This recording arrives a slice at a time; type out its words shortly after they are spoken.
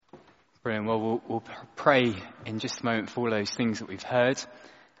Brilliant. Well, we'll pray in just a moment for all those things that we've heard.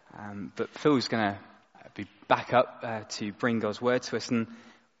 But Phil's going to be back up to bring God's word to us. And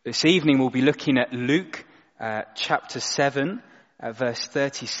this evening we'll be looking at Luke chapter 7, verse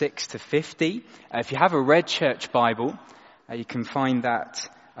 36 to 50. If you have a Red Church Bible, you can find that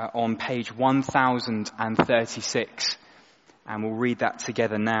on page 1036. And we'll read that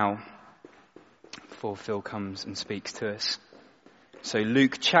together now before Phil comes and speaks to us. So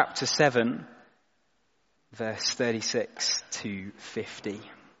Luke chapter 7, verse 36 to 50.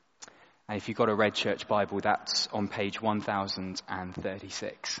 And if you've got a Red Church Bible, that's on page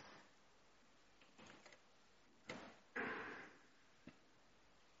 1036.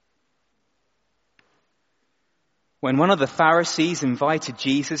 When one of the Pharisees invited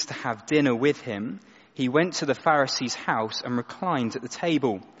Jesus to have dinner with him, he went to the Pharisee's house and reclined at the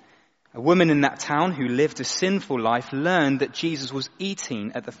table. A woman in that town who lived a sinful life learned that Jesus was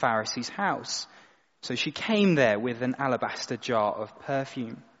eating at the Pharisee's house. So she came there with an alabaster jar of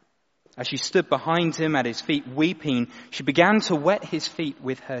perfume. As she stood behind him at his feet weeping, she began to wet his feet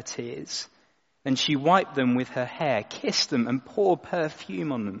with her tears. Then she wiped them with her hair, kissed them, and poured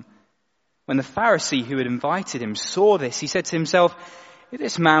perfume on them. When the Pharisee who had invited him saw this, he said to himself, "If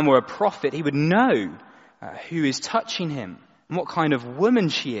this man were a prophet, he would know who is touching him and what kind of woman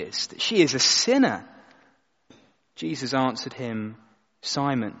she is, that she is a sinner." Jesus answered him,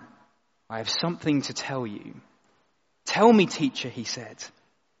 "Simon, I have something to tell you." "Tell me, teacher," he said.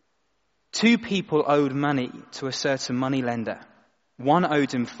 2 people owed money to a certain moneylender. One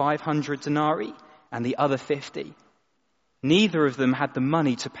owed him 500 denarii and the other 50. Neither of them had the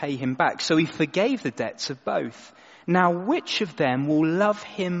money to pay him back, so he forgave the debts of both. Now which of them will love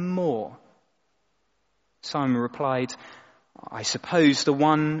him more? Simon replied, "I suppose the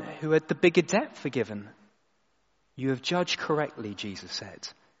one who had the bigger debt forgiven." "You have judged correctly," Jesus said.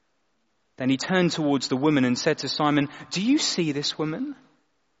 Then he turned towards the woman and said to Simon, "Do you see this woman?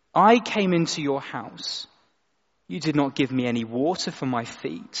 I came into your house. You did not give me any water for my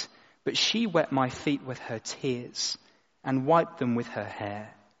feet, but she wet my feet with her tears and wiped them with her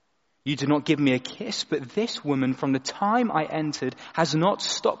hair. You did not give me a kiss, but this woman from the time I entered has not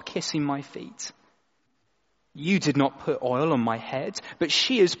stopped kissing my feet. You did not put oil on my head, but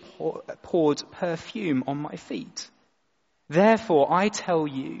she has poured perfume on my feet. Therefore, I tell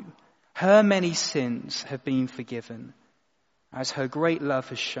you, her many sins have been forgiven, as her great love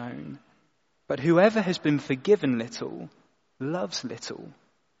has shown. But whoever has been forgiven little, loves little."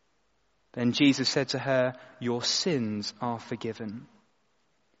 Then Jesus said to her, "Your sins are forgiven."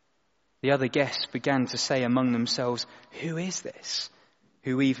 The other guests began to say among themselves, "Who is this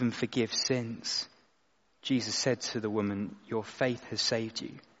who even forgives sins?" Jesus said to the woman, "Your faith has saved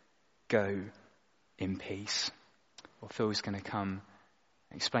you. Go in peace." Well, Phil's going to come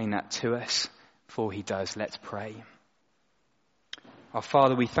and explain that to us. Before he does, let's pray. Our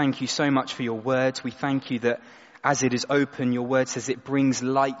Father, we thank you so much for your words. We thank you that as it is open, your word says it brings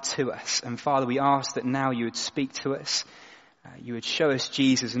light to us. And Father, we ask that now you would speak to us. You would show us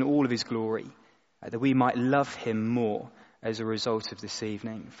Jesus in all of his glory, that we might love him more as a result of this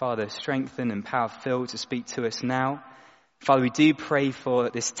evening. Father, strengthen and empower Phil to speak to us now. Father, we do pray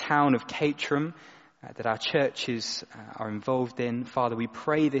for this town of Caterham that our churches are involved in. Father, we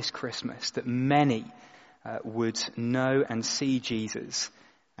pray this Christmas that many would know and see Jesus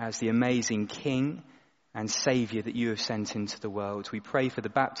as the amazing King and Saviour that you have sent into the world. We pray for the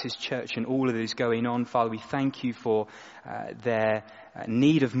Baptist Church and all of this going on. Father, we thank you for their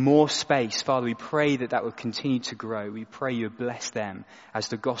need of more space. Father, we pray that that will continue to grow. We pray you bless them as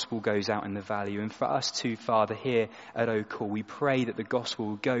the gospel goes out in the valley. And for us too, Father, here at Oak Hall, we pray that the gospel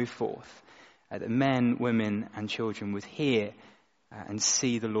will go forth, that men, women and children would hear and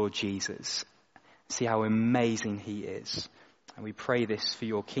see the Lord Jesus, see how amazing he is. And we pray this for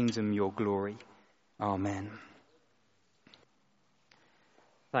your kingdom, your glory. Amen.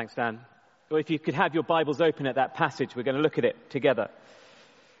 Thanks, Dan. Well, if you could have your Bibles open at that passage, we're going to look at it together.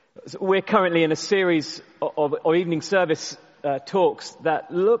 So we're currently in a series of evening service talks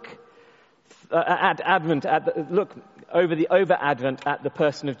that look at Advent, look over Advent at the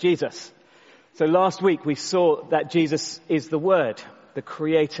person of Jesus. So last week we saw that Jesus is the Word, the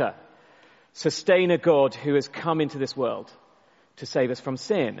Creator, Sustainer God who has come into this world to save us from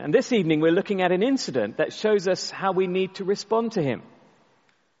sin. And this evening we're looking at an incident that shows us how we need to respond to him.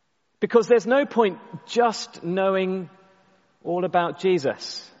 Because there's no point just knowing all about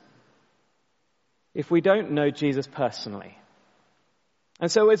Jesus if we don't know Jesus personally.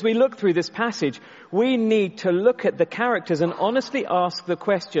 And so as we look through this passage, we need to look at the characters and honestly ask the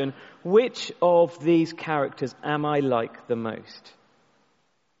question, which of these characters am I like the most?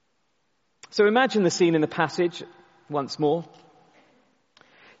 So imagine the scene in the passage once more.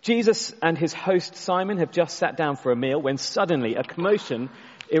 Jesus and his host Simon have just sat down for a meal when suddenly a commotion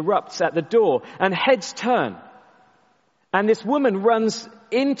erupts at the door and heads turn. And this woman runs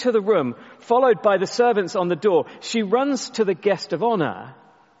into the room, followed by the servants on the door. She runs to the guest of honor,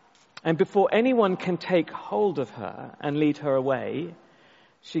 and before anyone can take hold of her and lead her away,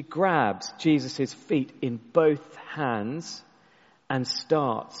 she grabs Jesus' feet in both hands and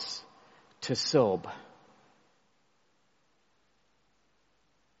starts to sob.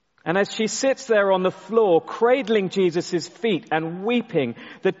 And as she sits there on the floor, cradling Jesus' feet and weeping,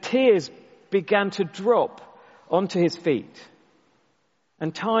 the tears began to drop onto his feet.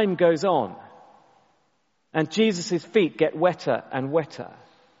 And time goes on. And Jesus' feet get wetter and wetter.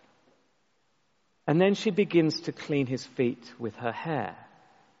 And then she begins to clean his feet with her hair.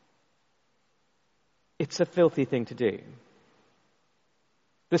 It's a filthy thing to do.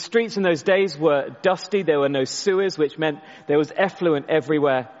 The streets in those days were dusty. There were no sewers, which meant there was effluent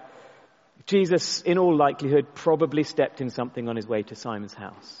everywhere. Jesus, in all likelihood, probably stepped in something on his way to Simon's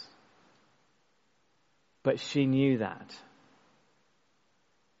house. But she knew that.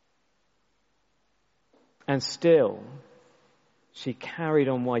 And still, she carried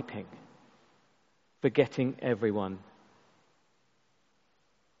on wiping, forgetting everyone.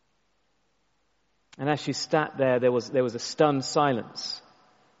 And as she sat there, there was a stunned silence.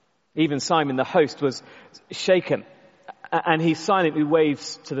 Even Simon, the host, was shaken. And he silently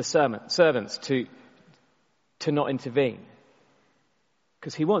waves to the servants to not intervene.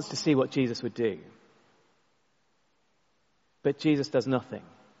 Because he wants to see what Jesus would do. But Jesus does nothing.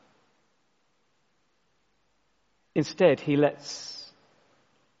 Instead, he lets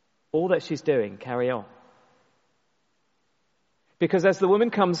all that she's doing carry on. Because as the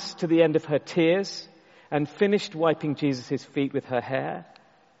woman comes to the end of her tears and finished wiping Jesus' feet with her hair,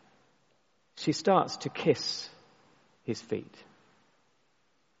 she starts to kiss his feet.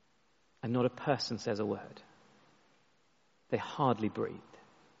 And not a person says a word. They hardly breathe.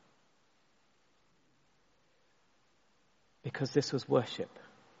 Because this was worship.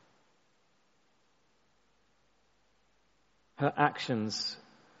 Her actions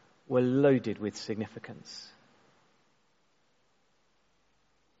were loaded with significance.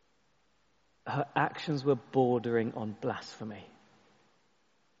 Her actions were bordering on blasphemy.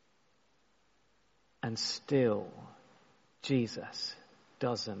 And still, Jesus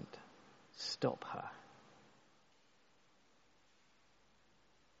doesn't stop her.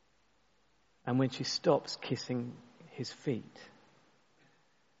 And when she stops kissing his feet,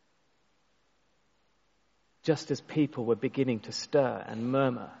 just as people were beginning to stir and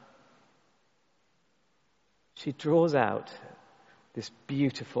murmur, she draws out this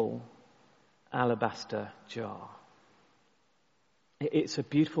beautiful alabaster jar. It's a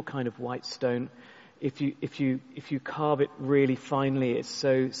beautiful kind of white stone. If you carve it really finely, it's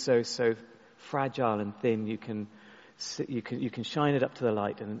so fragile and thin. You can shine it up to the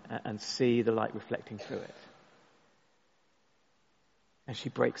light and see the light reflecting through it. And she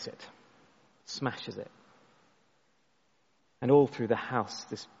breaks it, smashes it. And all through the house,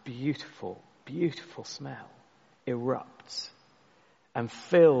 this beautiful, beautiful smell erupts and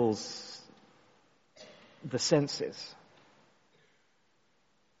fills the senses.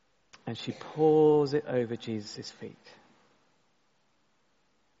 And she pours it over Jesus' feet.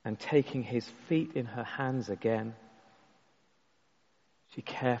 And taking his feet in her hands again, she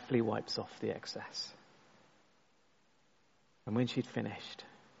carefully wipes off the excess. And when she'd finished,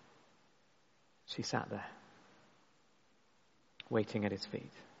 she sat there, waiting at his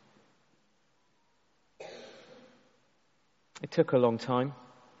feet. It took a long time.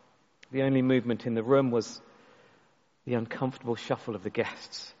 The only movement in the room was the uncomfortable shuffle of the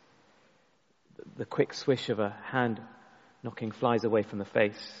guests, the quick swish of a hand knocking flies away from the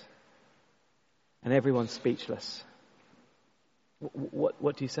face, and everyone's speechless.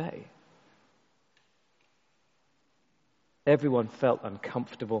 What do you say? Everyone felt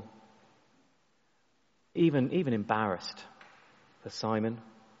uncomfortable, even embarrassed for Simon,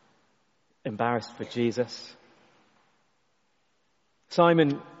 embarrassed for Jesus.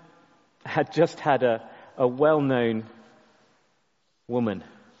 Simon had just had a well-known woman,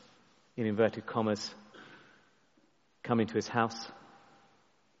 in inverted commas, come into his house.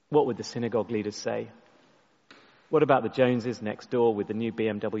 What would the synagogue leaders say? What about the Joneses next door with the new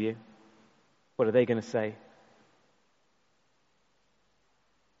BMW? What are they going to say?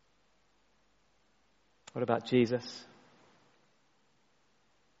 What about Jesus?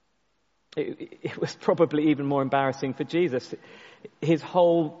 It was probably even more embarrassing for Jesus. His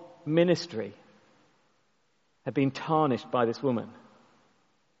whole ministry had been tarnished by this woman.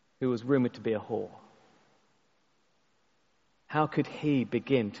 who was rumored to be a whore. How could he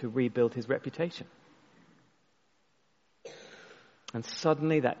begin to rebuild his reputation? And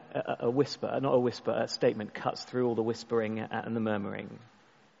suddenly a statement cuts through all the whispering and the murmuring.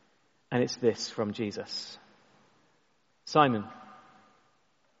 And it's this from Jesus. Simon,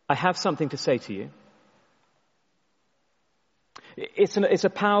 I have something to say to you. It's a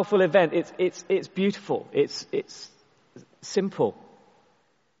powerful event. It's beautiful. It's simple.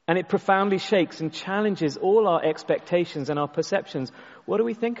 And it profoundly shakes and challenges all our expectations and our perceptions. What do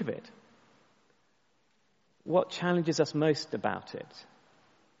we think of it? What challenges us most about it?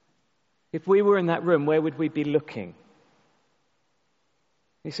 If we were in that room, where would we be looking?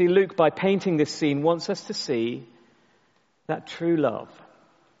 You see, Luke, by painting this scene, wants us to see that true love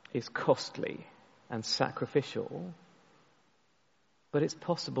is costly and sacrificial, but it's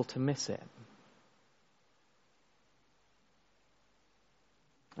possible to miss it.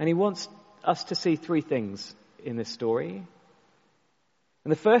 And he wants us to see three things in this story.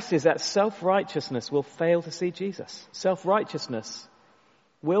 And the first is that self-righteousness will fail to see Jesus. Self-righteousness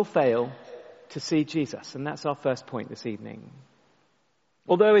will fail to see Jesus. And that's our first point this evening.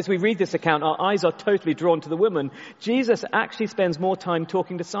 Although as we read this account, our eyes are totally drawn to the woman, Jesus actually spends more time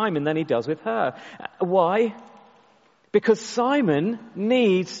talking to Simon than he does with her. Why? Because Simon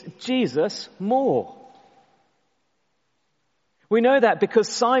needs Jesus more. We know that because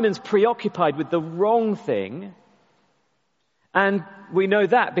Simon's preoccupied with the wrong thing. And we know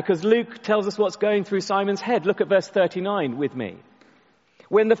that because Luke tells us what's going through Simon's head. Look at verse 39 with me.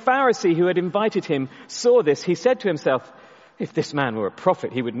 When the Pharisee who had invited him saw this, he said to himself, if this man were a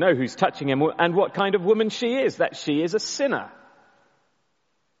prophet, he would know who's touching him and what kind of woman she is, that she is a sinner.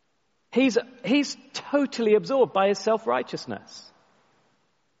 He's totally absorbed by his self-righteousness.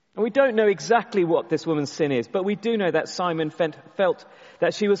 And we don't know exactly what this woman's sin is, but we do know that Simon felt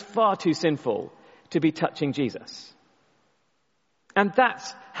that she was far too sinful to be touching Jesus. And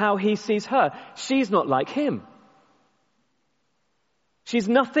that's how he sees her. She's not like him. She's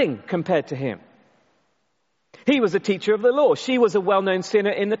nothing compared to him. He was a teacher of the law. She was a well-known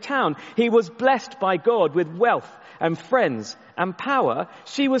sinner in the town. He was blessed by God with wealth and friends and power.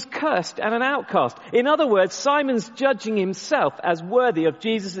 She was cursed and an outcast. In other words, Simon's judging himself as worthy of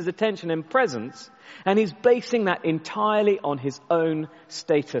Jesus' attention and presence, and he's basing that entirely on his own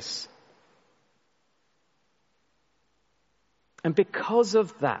status. And because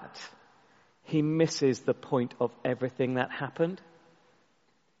of that, he misses the point of everything that happened.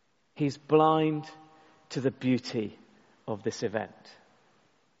 He's blind to the beauty of this event.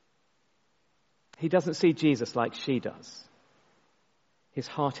 He doesn't see Jesus like she does. His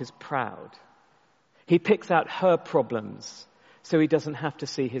heart is proud. He picks out her problems so he doesn't have to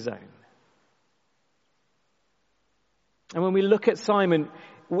see his own. And when we look at Simon,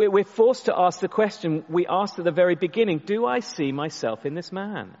 we're forced to ask the question we asked at the very beginning, do I see myself in this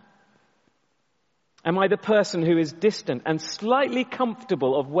man? Am I the person who is distant and slightly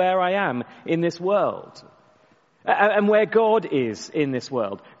comfortable of where I am in this world? And where God is in this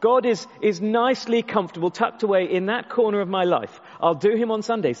world? God is nicely comfortable, tucked away in that corner of my life. I'll do him on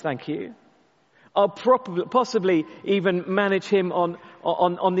Sundays, thank you. I'll possibly even manage him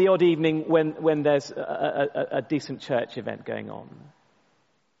on the odd evening when there's a decent church event going on.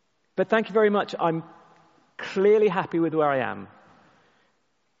 But thank you very much. I'm clearly happy with where I am.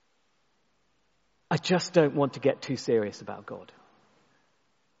 I just don't want to get too serious about God.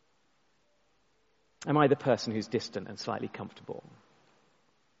 Am I the person who's distant and slightly comfortable,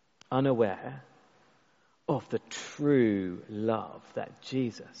 unaware of the true love that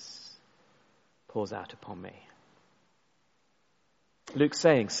Jesus pours out upon me? Luke's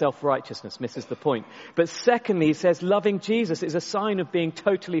saying self-righteousness misses the point. But secondly, he says loving Jesus is a sign of being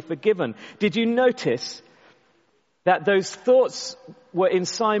totally forgiven. Did you notice that those thoughts were in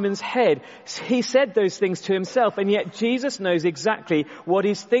Simon's head? He said those things to himself, and yet Jesus knows exactly what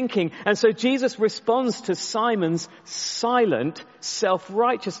he's thinking. And so Jesus responds to Simon's silent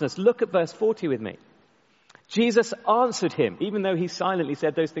self-righteousness. Look at verse 40 with me. Jesus answered him, even though he silently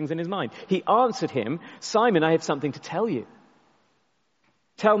said those things in his mind. He answered him, Simon, I have something to tell you.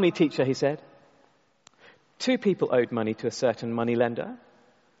 Tell me, teacher, he said. 2 people owed money to a certain moneylender.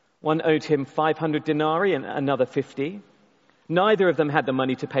 One owed him 500 denarii and another 50. Neither of them had the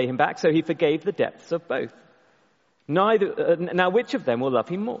money to pay him back, so he forgave the debts of both. Now which of them will love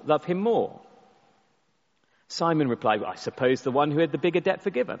him more? Simon replied, well, I suppose the one who had the bigger debt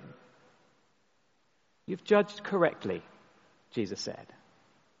forgiven. You've judged correctly, Jesus said.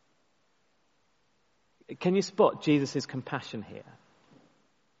 Can you spot Jesus' compassion here?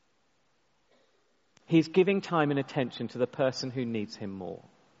 He's giving time and attention to the person who needs him more.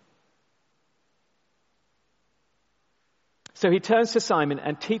 So he turns to Simon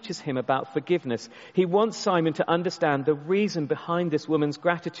and teaches him about forgiveness. He wants Simon to understand the reason behind this woman's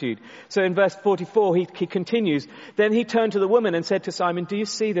gratitude. So in verse 44, he continues, "Then he turned to the woman and said to Simon, 'Do you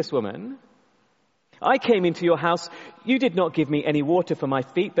see this woman? I came into your house. You did not give me any water for my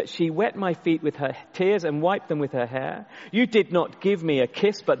feet, but she wet my feet with her tears and wiped them with her hair. You did not give me a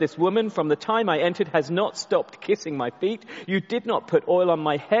kiss, but this woman from the time I entered has not stopped kissing my feet. You did not put oil on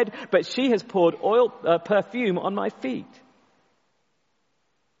my head, but she has poured perfume on my feet.'"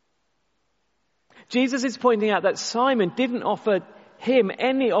 Jesus is pointing out that Simon didn't offer him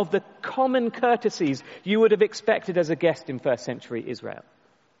any of the common courtesies you would have expected as a guest in first century Israel.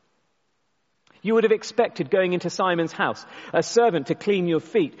 You would have expected going into Simon's house, a servant to clean your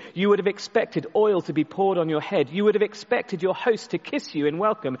feet. You would have expected oil to be poured on your head. You would have expected your host to kiss you in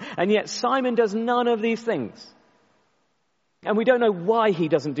welcome. And yet Simon does none of these things. And we don't know why he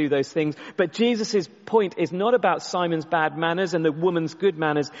doesn't do those things, but Jesus' point is not about Simon's bad manners and the woman's good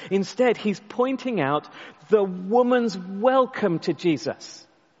manners. Instead, he's pointing out the woman's welcome to Jesus.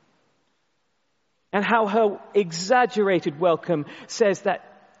 And how her exaggerated welcome says that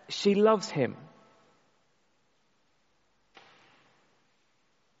she loves him.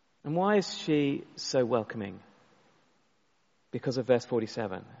 And why is she so welcoming? Because of verse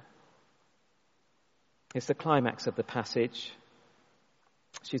 47. It's the climax of the passage.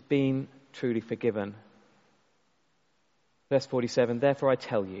 She's been truly forgiven. Verse 47, "Therefore I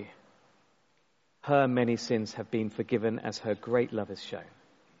tell you, her many sins have been forgiven as her great love is shown.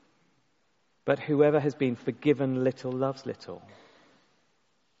 But whoever has been forgiven little loves little."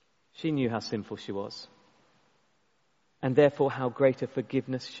 She knew how sinful she was, and therefore how great a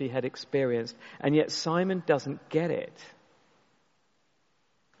forgiveness she had experienced. And yet Simon doesn't get it,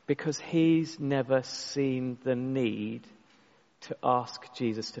 because he's never seen the need to ask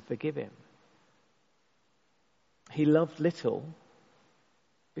Jesus to forgive him. He loved little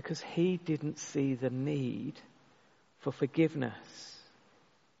because he didn't see the need for forgiveness.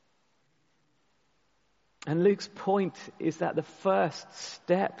 And Luke's point is that the first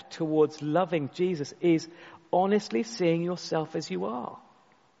step towards loving Jesus is honestly seeing yourself as you are.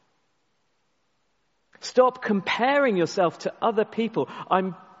 Stop comparing yourself to other people.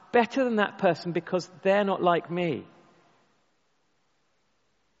 I'm better than that person because they're not like me.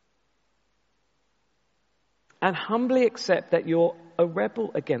 And humbly accept that you're a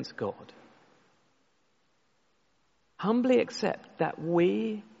rebel against God. Humbly accept that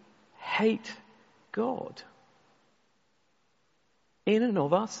we hate God. In and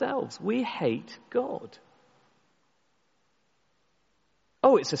of ourselves, we hate God.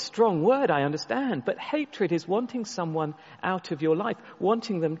 Oh, it's a strong word, I understand, but hatred is wanting someone out of your life,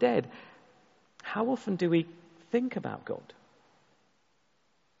 wanting them dead. How often do we think about God?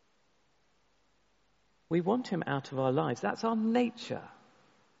 We want him out of our lives. That's our nature.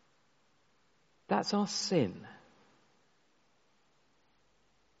 That's our sin.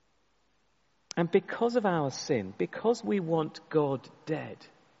 And because of our sin, because we want God dead,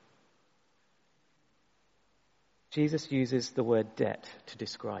 Jesus uses the word debt to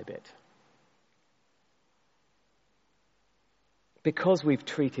describe it. Because we've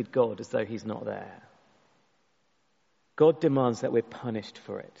treated God as though he's not there, God demands that we're punished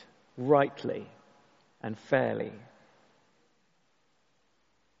for it, rightly and fairly.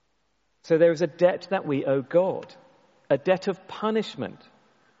 So there is a debt that we owe God, a debt of punishment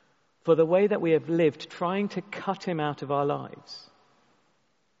for the way that we have lived trying to cut him out of our lives.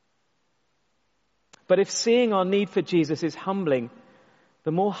 But if seeing our need for Jesus is humbling,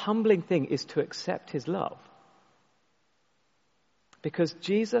 the more humbling thing is to accept his love. Because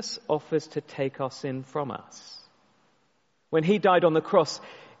Jesus offers to take our sin from us. When he died on the cross,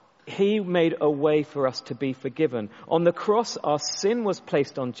 he made a way for us to be forgiven. On the cross, our sin was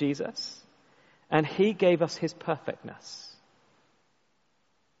placed on Jesus, and he gave us his perfectness.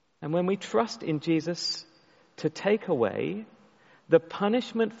 And when we trust in Jesus to take away the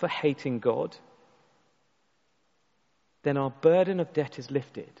punishment for hating God, then our burden of debt is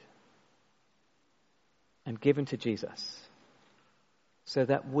lifted and given to Jesus, so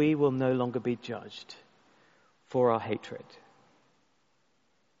that we will no longer be judged for our hatred.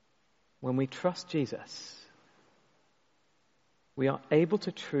 When we trust Jesus, we are able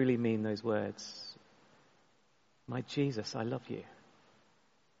to truly mean those words. My Jesus, I love you.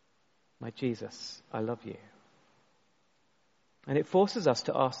 My Jesus, I love you. And it forces us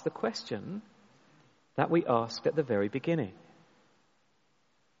to ask the question that we asked at the very beginning.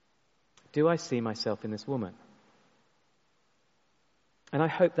 Do I see myself in this woman? And I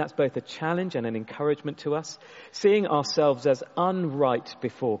hope that's both a challenge and an encouragement to us. Seeing ourselves as unright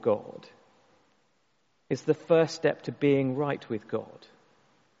before God is the first step to being right with God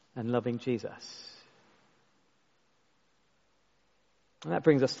and loving Jesus. And that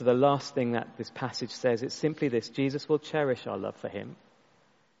brings us to the last thing that this passage says. It's simply this: Jesus will cherish our love for him.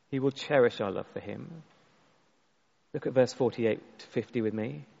 He will cherish our love for him. Look at verse 48 to 50 with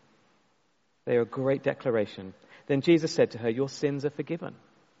me. They are a great declaration. Then Jesus said to her, "Your sins are forgiven.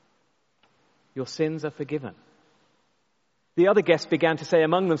 Your sins are forgiven." The other guests began to say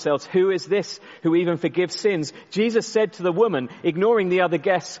among themselves, "Who is this who even forgives sins?" Jesus said to the woman, ignoring the other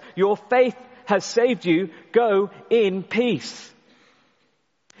guests, "Your faith has saved you. Go in peace."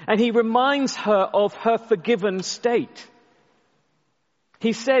 And he reminds her of her forgiven state.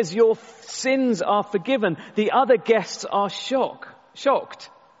 He says, "Your sins are forgiven." The other guests are shocked.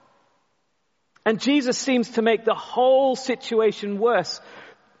 And Jesus seems to make the whole situation worse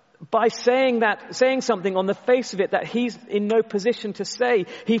by saying something on the face of it that he's in no position to say.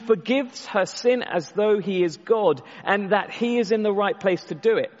 He forgives her sin as though he is God and that he is in the right place to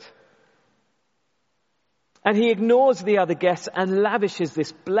do it. And he ignores the other guests and lavishes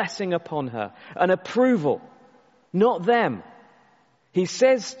this blessing upon her, an approval, not them. He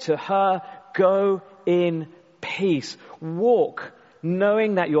says to her, "Go in peace. Walk,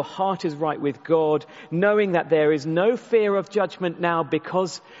 knowing that your heart is right with God, knowing that there is no fear of judgment now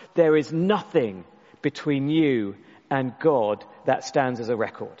because there is nothing between you and God that stands as a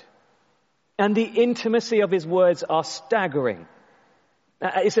record." And the intimacy of his words are staggering.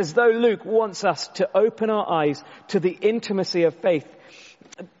 It's as though Luke wants us to open our eyes to the intimacy of faith,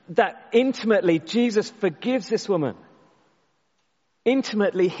 that intimately Jesus forgives this woman.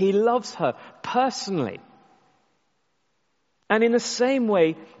 Intimately, he loves her personally. And in the same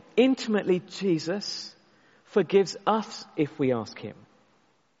way, intimately, Jesus forgives us if we ask him.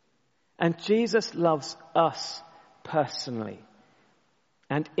 And Jesus loves us personally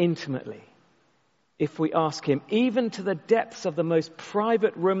and intimately if we ask him, even to the depths of the most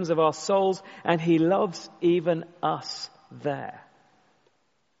private rooms of our souls, and he loves even us there.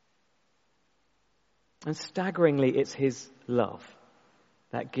 And staggeringly, it's his love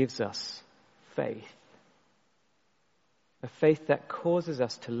that gives us faith. A faith that causes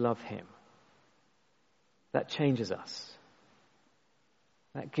us to love him, that changes us,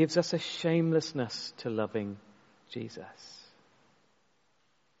 that gives us a shamelessness to loving Jesus.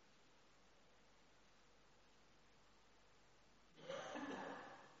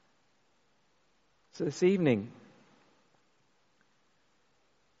 So this evening,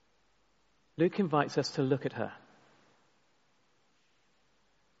 Luke invites us to look at her,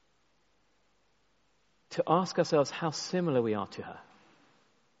 to ask ourselves how similar we are to her.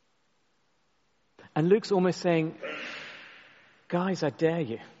 And Luke's almost saying, guys, I dare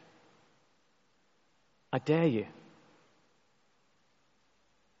you. I dare you.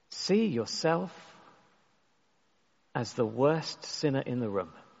 See yourself as the worst sinner in the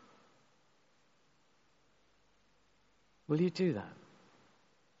room. Will you do that?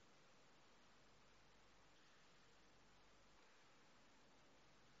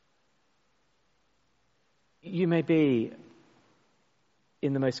 You may be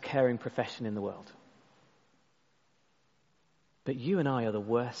in the most caring profession in the world, but you and I are the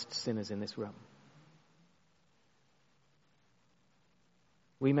worst sinners in this room.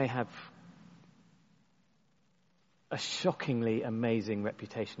 We may have a shockingly amazing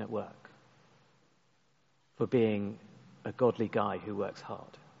reputation at work for being a godly guy who works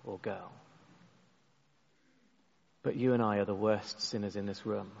hard, or girl. But you and I are the worst sinners in this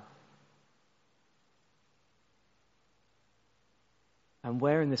room. And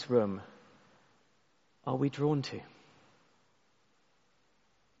where in this room are we drawn to?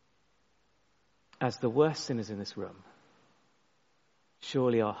 As the worst sinners in this room,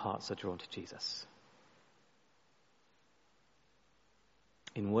 surely our hearts are drawn to Jesus.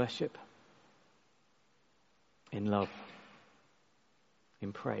 In worship, in love,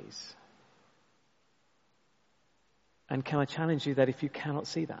 in praise. And can I challenge you that if you cannot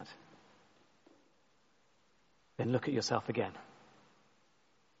see that, then look at yourself again.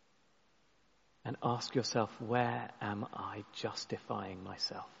 And ask yourself, where am I justifying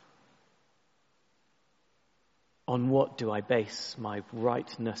myself? On what do I base my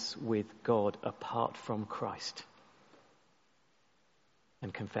rightness with God apart from Christ?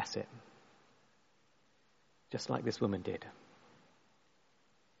 And confess it. Just like this woman did.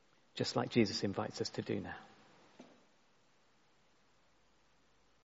 Just like Jesus invites us to do now.